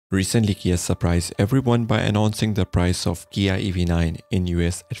Recently, Kia surprised everyone by announcing the price of Kia EV9 in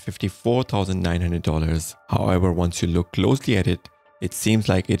US at $54,900. However, once you look closely at it, it seems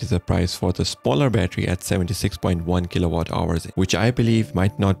like it is a price for the smaller battery at 76.1 kilowatt hours, which I believe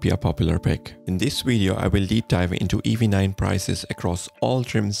might not be a popular pick. In this video, I will deep dive into EV9 prices across all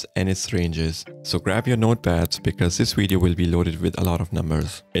trims and its ranges. So grab your notepads because this video will be loaded with a lot of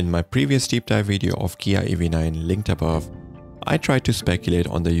numbers. In my previous deep dive video of Kia EV9 linked above, I tried to speculate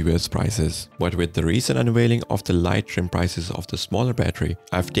on the US prices, but with the recent unveiling of the light trim prices of the smaller battery,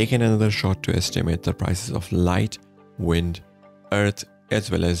 I've taken another shot to estimate the prices of light, wind, earth,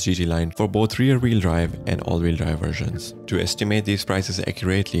 as well as GT line for both rear-wheel drive and all-wheel drive versions. To estimate these prices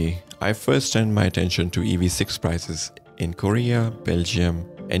accurately, I first turned my attention to EV6 prices in Korea, Belgium,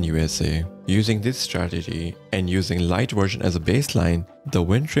 and USA. Using this strategy and using light version as a baseline, the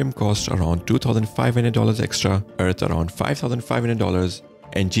wind trim cost around $2,500 extra, earth around $5,500,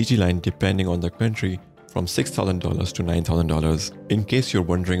 and GT line depending on the country from $6,000 to $9,000. In case you're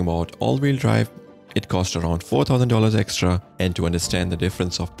wondering about all-wheel drive, it costs around $4,000 extra, and to understand the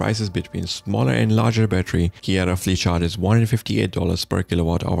difference of prices between smaller and larger battery, Kia roughly charges $158 per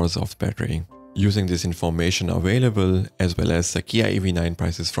kilowatt hours of battery. Using this information available as well as the Kia EV9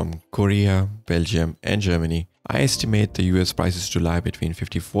 prices from Korea, Belgium and Germany, I estimate the US prices to lie between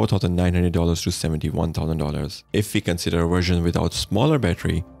 $54,900 to $71,000. If we consider a version without smaller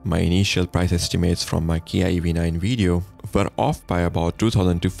battery, my initial price estimates from my Kia EV9 video were off by about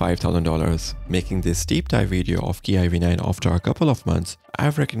 $2,000 to $5,000. Making this deep dive video of Kia EV9 after a couple of months,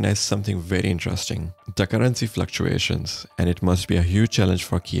 I've recognized something very interesting: the currency fluctuations, and it must be a huge challenge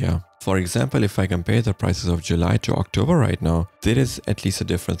for Kia. For example, if I compare the prices of July to October right now, there is at least a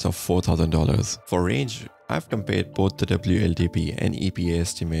difference of $4,000. For range, I've compared both the WLTP and EPA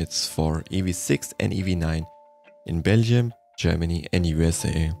estimates for EV6 and EV9 in Belgium, Germany and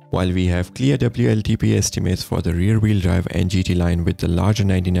USA. While we have clear WLTP estimates for the rear-wheel drive and GT line with the larger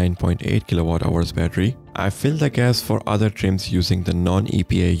 99.8 kWh battery, I filled the gaps for other trims using the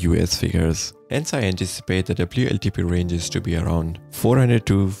non-EPA US figures. Hence, I anticipate the WLTP ranges to be around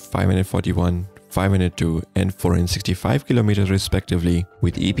 402, 541, 502 and 465 kilometers respectively,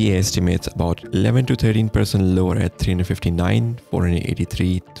 with EPA estimates about 11 to 13% lower at 359,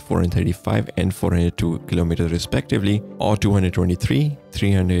 483, 435 and 402 kilometers respectively, or 223,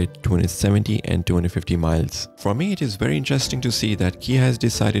 300, 270 and 250 miles. For me, it is very interesting to see that Kia has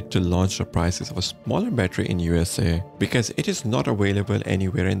decided to launch the prices of a smaller battery in USA because it is not available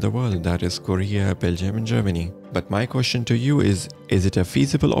anywhere in the world, that is Korea, Belgium and Germany. But my question to you is it a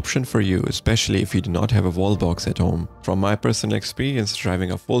feasible option for you, especially if you do not have a wall box at home? From my personal experience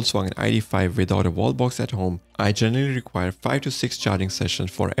driving a Volkswagen ID.5 without a wall box at home, I generally require 5 to 6 charging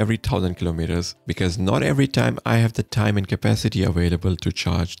sessions for every 1000 kilometers because not every time I have the time and capacity available to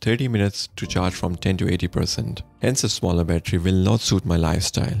charge 30 minutes to charge from 10 to 80%. Hence, a smaller battery will not suit my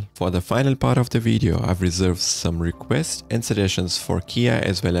lifestyle. For the final part of the video, I've reserved some requests and suggestions for Kia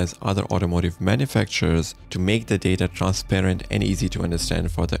as well as other automotive manufacturers to make the data transparent and easy to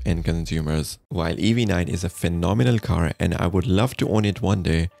understand for the end consumers. While EV9 is a phenomenal car and I would love to own it one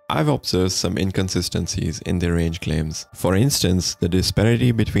day, I've observed some inconsistencies in their range claims. For instance, the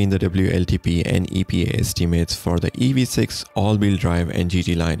disparity between the WLTP and EPA estimates for the EV6 all-wheel drive and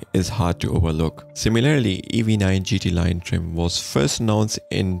GT line is hard to overlook. Similarly, EV9 GT line trim was first announced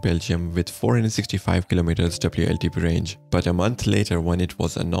in Belgium with 465 km WLTP range, but a month later when it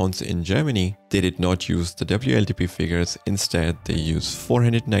was announced in Germany, they did not use the WLTP figures, instead they used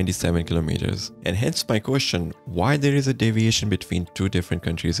 497 km. And hence my question, why there is a deviation between two different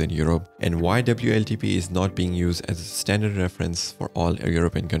countries in Europe and why WLTP is not being used as a standard reference for all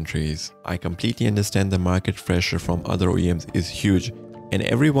European countries. I completely understand the market pressure from other OEMs is huge and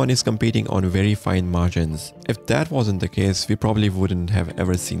everyone is competing on very fine margins. If that wasn't the case, we probably wouldn't have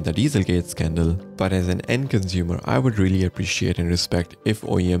ever seen the Dieselgate scandal. But as an end consumer, I would really appreciate and respect if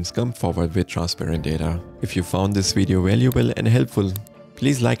OEMs come forward with transparent data. If you found this video valuable and helpful,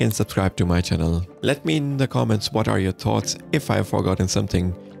 please like and subscribe to my channel. Let me in the comments what are your thoughts if I have forgotten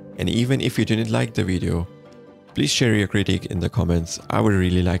something, and even if you didn't like the video, please share your critique in the comments. I would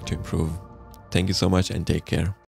really like to improve. Thank you so much and take care.